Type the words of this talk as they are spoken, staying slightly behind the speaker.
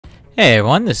Hey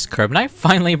everyone, this is Cardfight,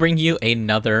 finally bringing you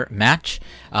another match.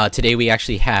 Today we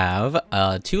actually have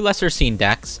two lesser seen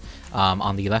decks.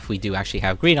 On the left we do actually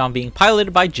have Greedon being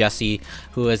piloted by Jesse,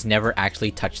 who has never actually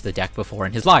touched the deck before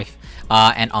in his life.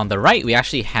 And on the right we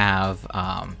actually have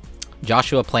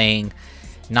Joshua playing,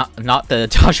 not the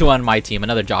Joshua on my team,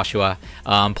 another Joshua,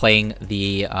 playing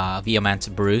the Viamance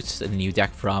Bruce, the new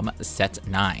deck from set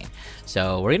 9.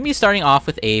 So we're going to be starting off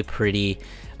with a pretty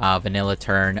vanilla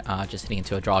turn, just hitting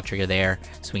into a draw trigger there,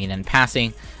 swinging and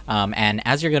passing. And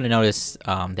as you're going to notice,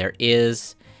 there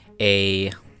is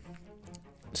a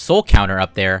soul counter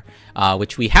up there,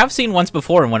 which we have seen once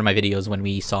before in one of my videos when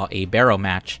we saw a Barrow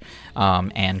match.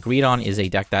 And Greedon is a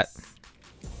deck that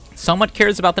somewhat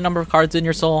cares about the number of cards in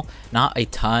your soul. Not a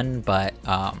ton, but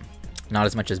not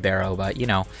as much as Barrow, but you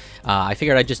know, I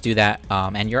figured I'd just do that.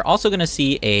 And you're also going to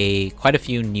see quite a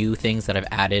few new things that I've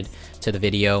added to the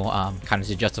video, kind of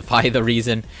to justify the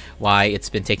reason why it's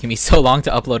been taking me so long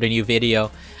to upload a new video.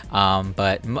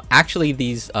 But actually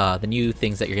these the new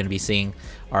things that you're going to be seeing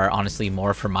are honestly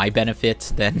more for my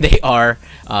benefit than they are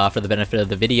for the benefit of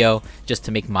the video, just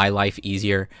to make my life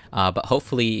easier. But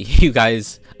hopefully you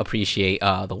guys appreciate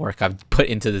the work I've put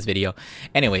into this video.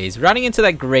 Anyways, running into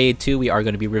that grade 2, we are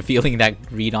going to be revealing that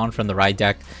Greedon from the ride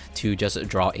deck to just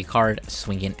draw a card,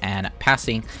 swinging and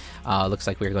passing. Looks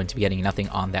like we're going to be getting nothing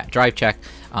on that drive check.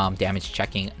 Damage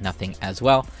checking, nothing as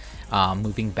well.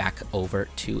 Moving back over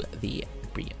to the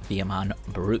Viamance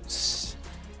Bruce.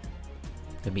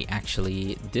 Gonna be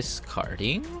actually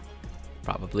discarding,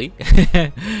 probably,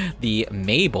 the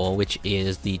Mabel, which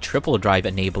is the triple drive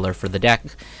enabler for the deck.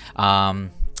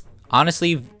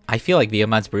 Honestly, I feel like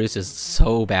Viamance Bruce is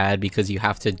so bad because you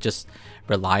have to just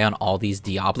rely on all these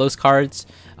Diablos cards.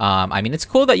 I mean, it's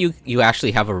cool that you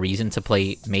actually have a reason to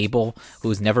play Mabel,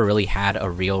 who's never really had a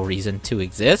real reason to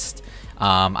exist.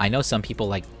 I know some people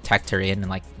like teched her in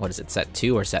like, what is it, set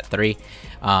 2 or set 3,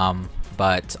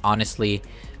 but honestly,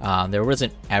 there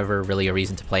wasn't ever really a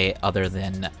reason to play it other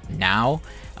than now.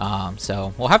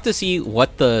 So we'll have to see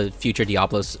what the future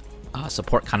Diablos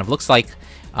support kind of looks like,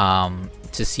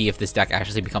 to see if this deck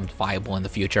actually becomes viable in the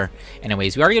future.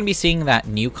 Anyways, we are going to be seeing that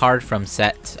new card from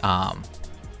set,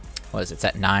 what is it,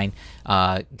 set 9,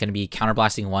 going to be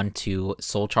counterblasting 1 to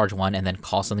soul charge 1 and then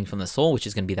call something from the soul, which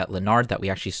is going to be that Leonard that we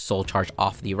actually soul charge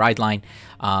off the ride line.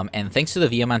 And thanks to the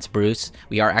Viamance Bruce,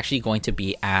 we are actually going to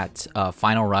be at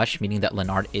final rush, meaning that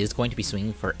Leonard is going to be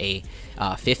swinging for a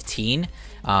 15.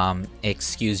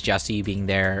 Excuse Jesse being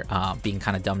there, being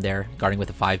kind of dumb there, guarding with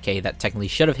a 5k that technically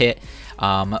should have hit,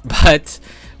 but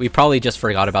we probably just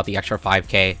forgot about the extra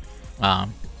 5k.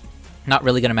 Not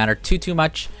really going to matter too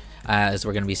much, as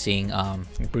we're going to be seeing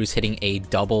Bruce hitting a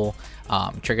double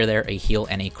trigger there, a heal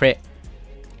and a crit.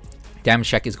 Damage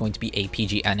check is going to be a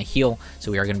PG and a heal,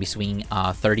 so we are going to be swinging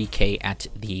 30k at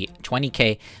the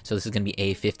 20k, so this is going to be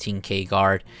a 15k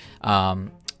guard.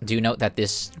 Do note that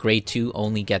this grade 2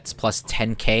 only gets plus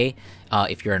 10k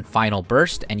if you're in final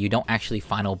burst, and you don't actually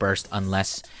final burst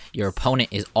unless your opponent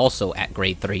is also at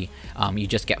grade 3. You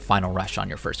just get final rush on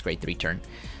your first grade 3 turn.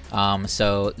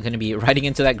 So going to be riding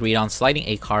into that Greedon, sliding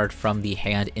a card from the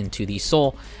hand into the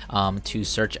soul to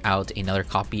search out another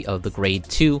copy of the grade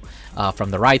 2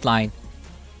 from the ride line,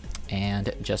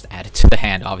 and just add it to the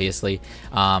hand, obviously.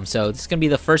 So this is going to be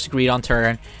the first Greedon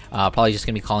turn. Probably just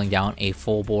going to be calling down a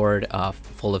full board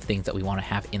full of things that we want to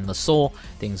have in the soul,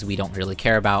 things we don't really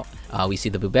care about. We see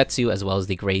the Bubetsu as well as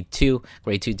the grade 2.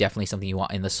 Grade 2 definitely something you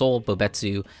want in the soul.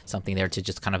 Bubetsu, something there to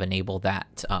just kind of enable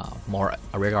that more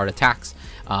rear guard attacks.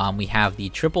 We have the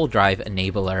triple drive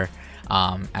enabler,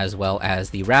 as well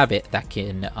as the rabbit that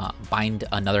can bind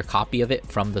another copy of it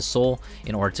from the soul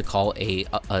in order to call a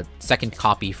second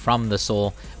copy from the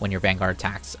soul when your Vanguard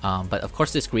attacks. But of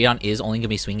course this Greedon is only going to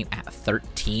be swinging at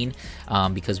 13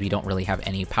 because we don't really have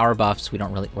any power buffs. We're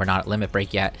not at limit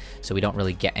break yet, so we don't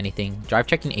really get anything. Drive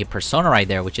checking a persona right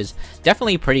there, which is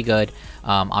definitely pretty good.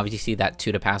 Obviously that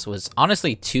 2 to pass was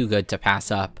honestly too good to pass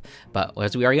up, but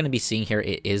as we are going to be seeing here,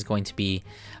 it is going to be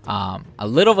a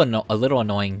little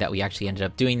annoying that we actually ended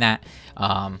up doing that.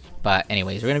 But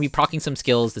anyways, we're going to be proccing some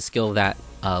skills. The skill that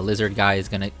lizard guy is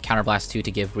going to counterblast 2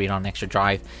 to give Greedon an extra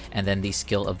drive, and then the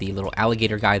skill of the little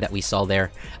alligator guy that we saw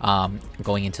there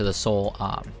going into the soul,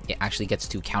 it actually gets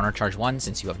to countercharge 1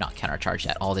 since you have not countercharged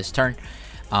at all this turn.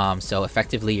 So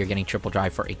effectively you're getting triple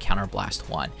drive for a counterblast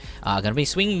 1. Gonna be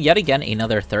swinging yet again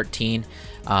another 13,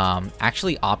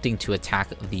 actually opting to attack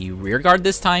the rear guard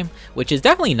this time, which is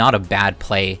definitely not a bad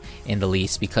play in the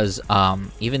least, because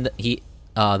even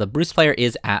the Bruce player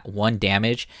is at 1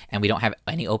 damage and we don't have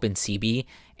any open CB,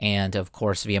 And of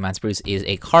course, Viamance Bruce is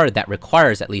a card that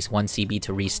requires at least 1 CB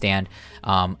to restand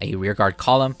a rearguard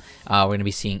column. We're going to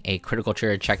be seeing a critical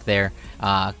trigger check there.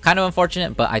 Kind of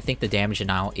unfortunate, but I think the damage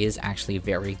denial is actually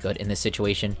very good in this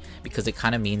situation because it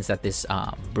kind of means that this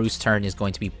Bruce turn is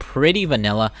going to be pretty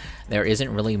vanilla. There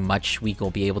isn't really much we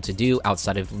will be able to do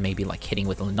outside of maybe like hitting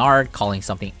with Leonard, calling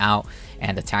something out,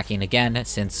 and attacking again,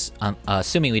 since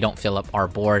assuming we don't fill up our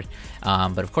board.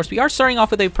 But of course, we are starting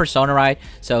off with a Persona Ride,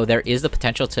 so there is the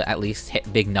potential to at least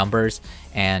hit big numbers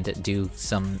and do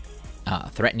some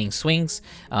threatening swings,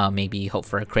 maybe hope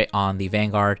for a crit on the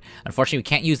Vanguard. Unfortunately, we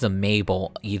can't use the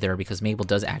Mabel either because Mabel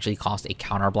does actually cost a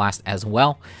counterblast as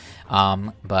well.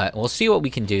 But we'll see what we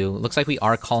can do. Looks like we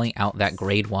are calling out that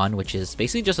grade 1, which is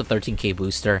basically just a 13k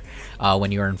booster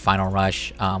when you're in Final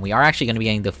Rush. We are actually going to be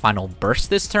getting the Final Burst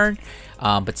this turn,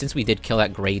 but since we did kill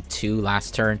that grade 2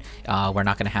 last turn, we're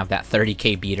not going to have that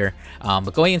 30k beater.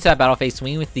 But going into that battle phase,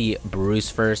 swinging with the Bruce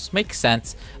first makes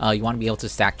sense. You want to be able to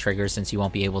stack triggers since you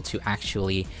won't be able to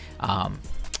actually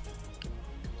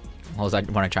what was I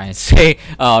want to try and say?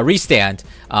 Restand.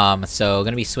 So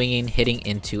going to be swinging, hitting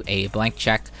into a blank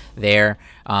check there.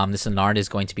 This Leonard is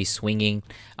going to be swinging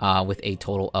with a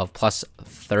total of plus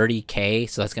 30k,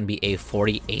 so that's going to be a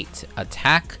 48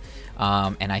 attack.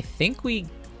 And I think we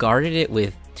guarded it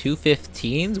with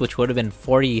 215s, which would have been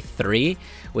 43,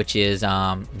 which is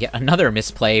yet another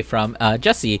misplay from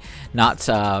Jesse, not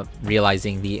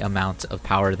realizing the amount of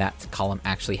power that column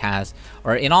actually has.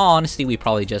 Or in all honesty, we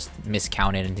probably just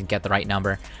miscounted and didn't get the right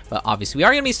number. But obviously, we are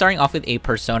going to be starting off with a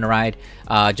Persona Ride,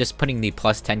 just putting the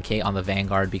plus 10k on the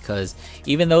Vanguard, because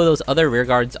even though those other rear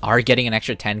guards are getting an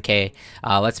extra 10k,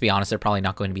 let's be honest, they're probably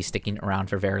not going to be sticking around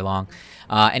for very long.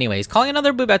 Anyways, calling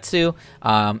another Bubetsu,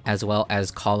 as well as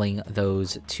calling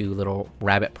those 2 little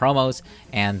rabbit promos,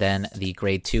 and then the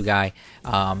grade 2 guy.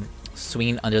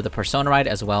 Swinging under the Persona Ride,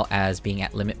 as well as being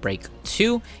at limit break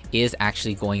 2, is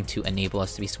actually going to enable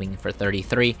us to be swinging for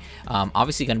 33.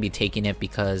 Obviously going to be taking it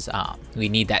because we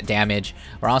need that damage.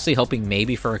 We're honestly hoping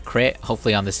maybe for a crit,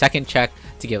 hopefully on the second check,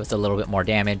 to give us a little bit more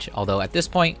damage. Although at this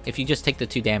point, if you just take the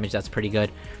 2 damage, that's pretty good.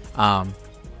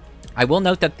 I will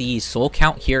note that the soul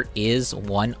count here is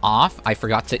 1 off. I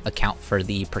forgot to account for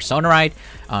the Persona Ride.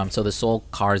 So the soul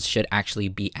cards should actually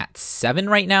be at 7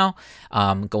 right now,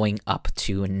 going up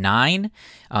to 9.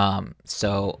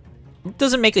 So it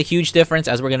doesn't make a huge difference,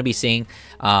 as we're going to be seeing,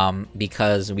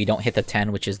 because we don't hit the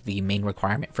 10, which is the main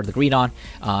requirement for the Greedon.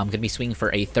 I'm going to be swinging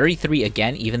for a 33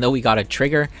 again, even though we got a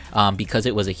trigger. Because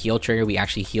it was a heal trigger, we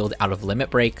actually healed out of limit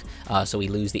break, so we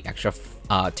lose the extra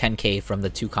 10k from the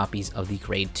 2 copies of the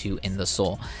grade 2 in the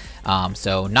soul.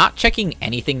 So not checking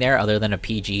anything there other than a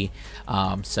PG.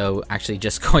 So actually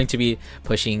just going to be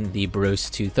pushing the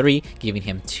Bruce to 3, giving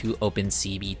him 2 open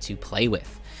CB to play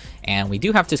with. And we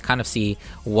do have to kind of see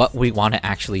what we want to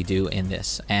actually do in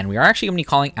this. And we are actually going to be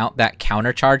calling out that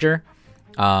counter charger,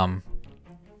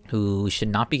 who should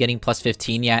not be getting plus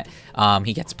 15 yet.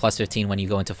 He gets plus 15 when you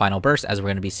go into Final Burst, as we're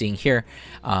going to be seeing here.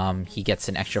 He gets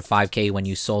an extra 5k when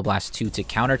you Soul Blast 2 to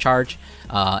counter charge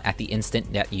at the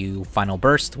instant that you Final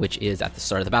Burst, which is at the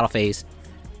start of the battle phase.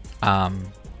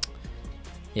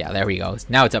 Yeah, there we go.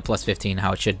 Now it's at plus 15,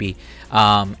 how it should be.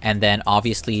 And then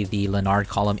obviously the Leonard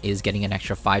column is getting an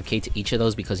extra 5k to each of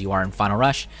those because you are in Final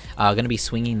Rush. Going to be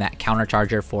swinging that counter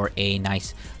charger for a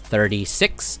nice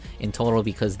 36 in total,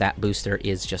 because that booster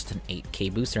is just an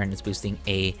 8k booster and it's boosting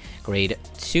a grade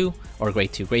 2 or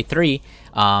grade 3.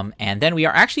 And then we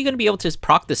are actually going to be able to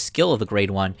proc the skill of the grade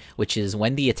 1, which is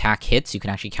when the attack hits, you can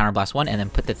actually counterblast 1 and then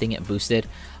put the thing it boosted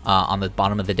on the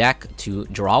bottom of the deck to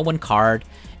draw 1 card,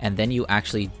 and then you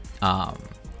actually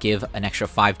give an extra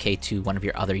 5k to one of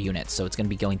your other units. So it's going to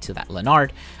be going to that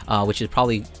Leonard, which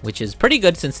is pretty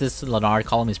good, since this Leonard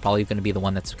column is probably going to be the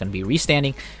one that's going to be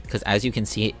restanding, because as you can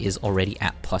see, it is already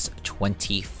at plus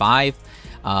 25.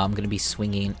 I'm going to be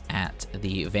swinging at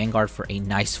the Vanguard for a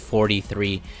nice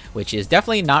 43, which is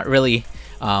definitely not really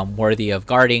worthy of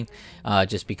guarding,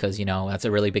 just because, you know, that's a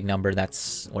really big number.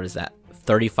 That's, what is that?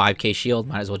 35k shield,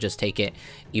 might as well just take it,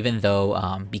 even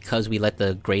though because we let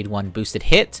the grade 1 boosted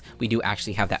hit, we do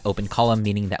actually have that open column,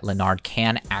 meaning that Leonard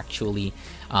can actually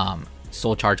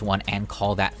soul charge 1 and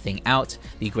call that thing out,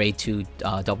 the grade 2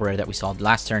 double rare that we saw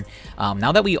last turn.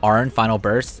 Now that we are in Final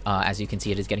Burst, as you can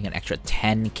see, it is getting an extra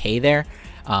 10k there.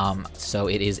 So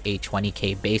it is a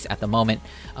 20k base at the moment.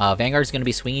 Vanguard is going to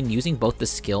be swinging using both the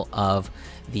skill of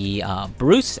the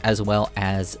Bruce as well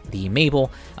as the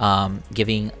Mabel,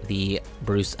 giving the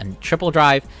Bruce a triple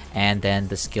drive, and then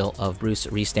the skill of Bruce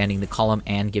restanding the column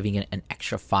and giving it an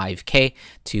extra 5k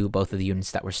to both of the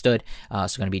units that were stood.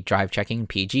 So going to be drive checking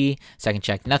PG, second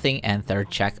check nothing, and third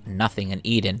check nothing in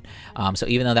Eden. So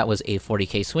even though that was a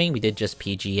 40k swing, we did just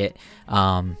PG it,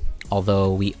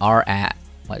 although we are at,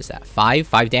 what is that,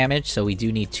 5 damage, so we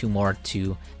do need 2 more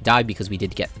to die because we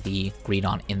did get the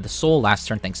Greedon in the soul last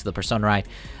turn thanks to the Persona Ride.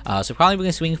 So probably we're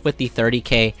going to swing with the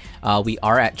 30k. We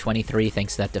are at 23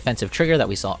 thanks to that defensive trigger that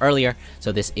we saw earlier,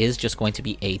 so this is just going to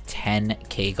be a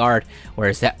 10k guard,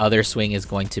 whereas that other swing is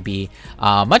going to be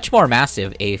much more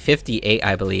massive, a 58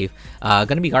 I believe. Going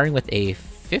to be guarding with a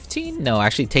 15? No,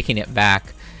 actually taking it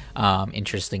back,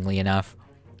 interestingly enough.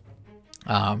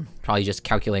 Probably just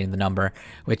calculating the number,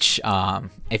 which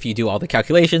if you do all the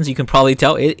calculations, you can probably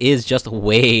tell it is just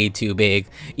way too big,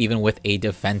 even with a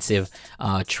defensive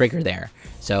trigger there.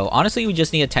 So honestly, we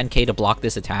just need a 10k to block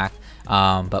this attack,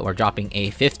 but we're dropping a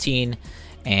 15,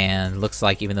 and looks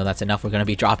like even though that's enough, we're going to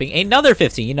be dropping another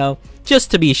 15, you know,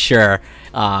 just to be sure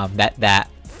that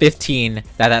 15,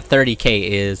 that 30k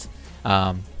is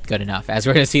good enough. As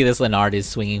we're going to see, this Leonard is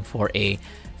swinging for a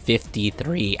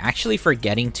 53, actually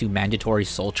forgetting to mandatory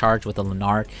soul charge with a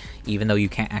Leonard, even though you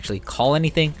can't actually call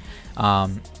anything.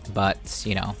 But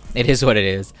you know, it is what it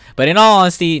is. But in all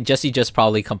honesty, Jesse just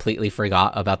probably completely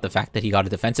forgot about the fact that he got a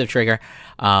defensive trigger.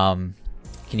 Can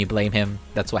you blame him?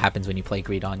 That's what happens when you play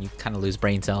Greedon. You kind of lose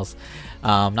brain cells.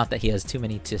 Not that he has too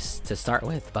many to start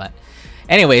with, but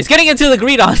anyways, getting into the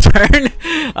Greedon turn,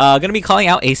 gonna be calling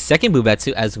out a second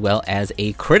Bubetsu as well as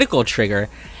a critical trigger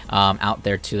out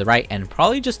there to the right, and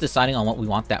probably just deciding on what we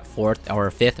want that 4th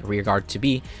or 5th rear guard to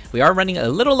be. We are running a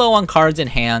little low on cards in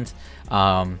hand.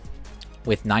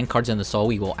 With 9 cards in the soul,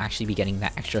 we will actually be getting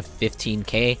that extra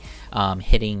 15k,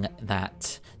 hitting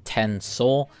that 10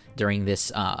 soul during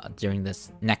this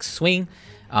next swing,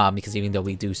 because even though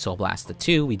we do soul blast the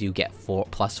 2, we do get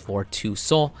 +4 to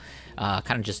soul.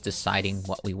 Kind of just deciding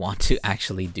what we want to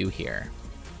actually do here.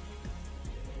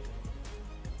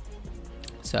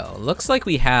 So looks like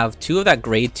we have 2 of that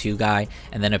grade 2 guy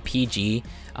and then a PG.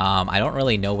 I don't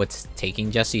really know what's taking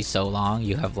Jesse so long.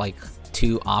 You have like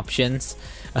 2 options.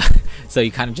 So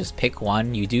you kind of just pick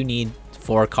one. You do need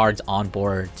 4 cards on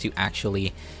board to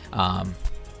actually,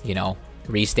 you know,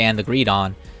 restand the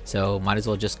Greedon. So might as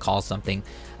well just call something.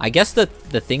 I guess the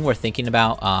thing we're thinking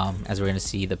about, as we're going to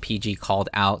see the PG called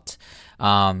out,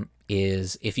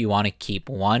 is if you want to keep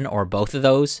one or both of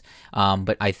those,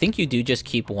 but I think you do just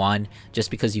keep one, just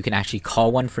because you can actually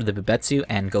call one for the Bubetsu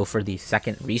and go for the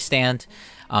second restand,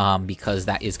 because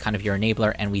that is kind of your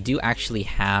enabler. And we do actually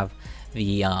have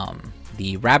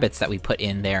the rabbits that we put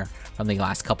in there from the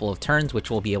last couple of turns, which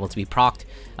will be able to be procced,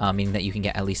 meaning that you can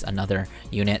get at least another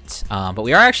unit. But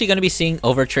we are actually going to be seeing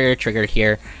over triggered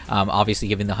here, obviously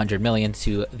giving the 100 million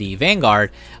to the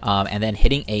Vanguard, and then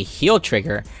hitting a heal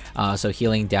trigger, so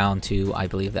healing down to, I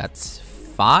believe that's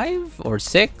 5 or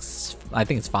 6, I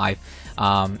think it's 5,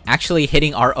 actually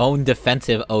hitting our own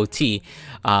defensive OT,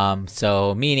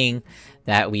 so meaning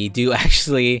that we do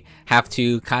actually have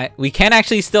to we can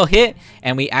actually still hit,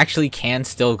 and we actually can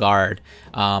still guard,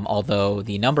 although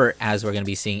the number, as we're going to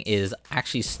be seeing, is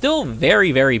actually still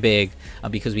very, very big,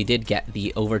 because we did get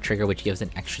the over trigger, which gives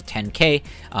an extra 10k.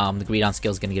 The Greedon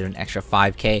skill is going to get an extra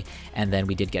 5k, and then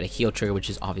we did get a heal trigger, which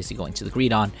is obviously going to the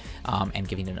Greedon, and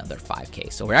giving another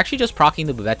 5k. So we're actually just proccing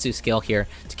the Bubetsu skill here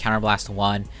to counterblast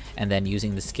 1, and then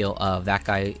using the skill of that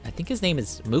guy, I think his name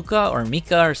is Muka or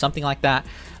Mika or something like that,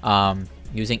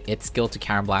 using its skill to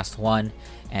counterblast 1,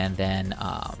 and then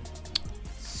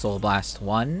soul blast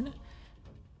 1.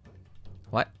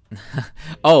 What?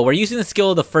 Oh, we're using the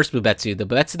skill of the first Bubetsu, the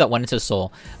Bubetsu that went into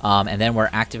soul, and then we're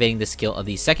activating the skill of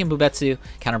the second Bubetsu,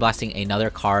 counterblasting another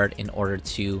card in order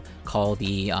to call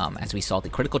the, as we saw, the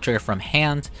critical trigger from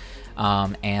hand,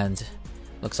 and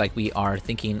looks like we are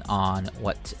thinking on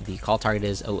what the call target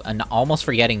is. Oh, and almost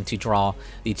forgetting to draw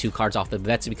the 2 cards off the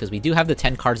Bubetsu, because we do have the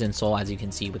 10 cards in soul, as you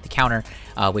can see with the counter,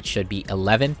 which should be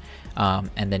 11.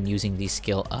 And then using the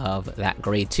skill of that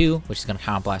grade 2, which is going to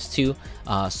counterblast 2,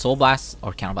 soul blast,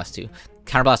 or counterblast 2,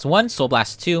 counterblast 1, soul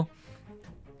blast 2,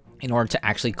 in order to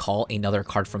actually call another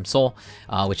card from soul,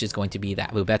 which is going to be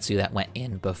that Bubetsu that went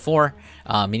in before,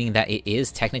 meaning that it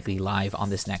is technically live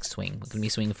on this next swing. We're going to be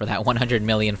swinging for that 100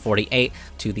 million 48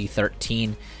 to the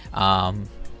 13.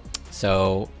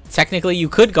 So technically you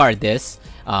could guard this,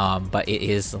 but it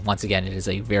is, once again, it is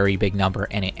a very big number,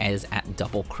 and it is at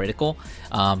double critical.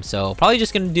 So probably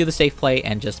just going to do the safe play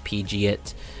and just PG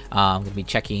it. I'm going to be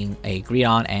checking a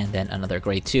Greedon and then another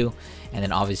grade 2. And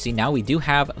then obviously now we do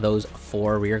have those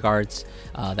 4 rear guards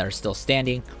that are still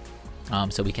standing.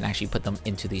 So we can actually put them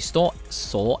into the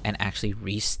soul and actually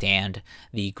restand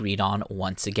the Greedon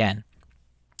once again.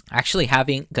 Actually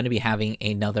going to be having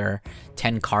another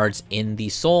 10 cards in the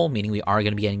soul, meaning we are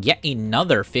going to be getting yet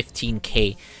another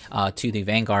 15k to the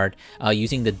Vanguard,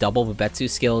 using the double Babetsu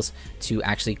skills to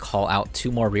actually call out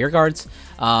 2 more rear guards.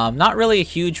 Not really a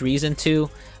huge reason to,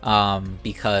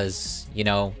 because, you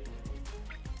know,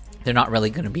 they're not really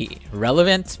going to be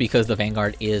relevant because the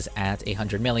Vanguard is at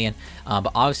 100 million.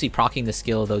 But obviously proccing the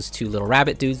skill of those 2 little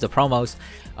rabbit dudes, the promos,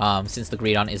 since the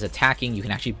Greedon is attacking, you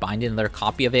can actually bind another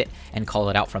copy of it and call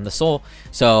it out from the soul.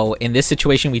 So in this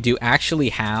situation, we do actually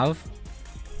have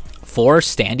 4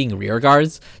 standing rear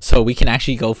guards. So we can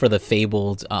actually go for the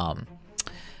fabled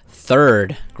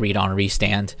 3rd Greedon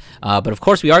restand. But of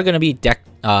course, we are going to be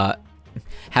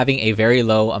having a very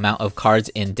low amount of cards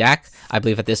in deck. I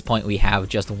believe at this point we have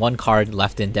just 1 card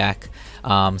left in deck.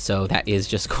 So that is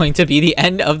just going to be the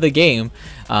end of the game,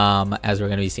 as we're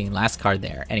going to be seeing last card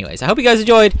there. Anyways, I hope you guys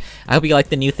enjoyed. I hope you liked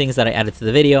the new things that I added to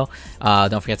the video.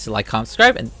 Don't forget to like, comment,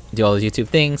 subscribe, and do all those YouTube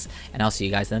things. And I'll see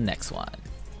you guys in the next one.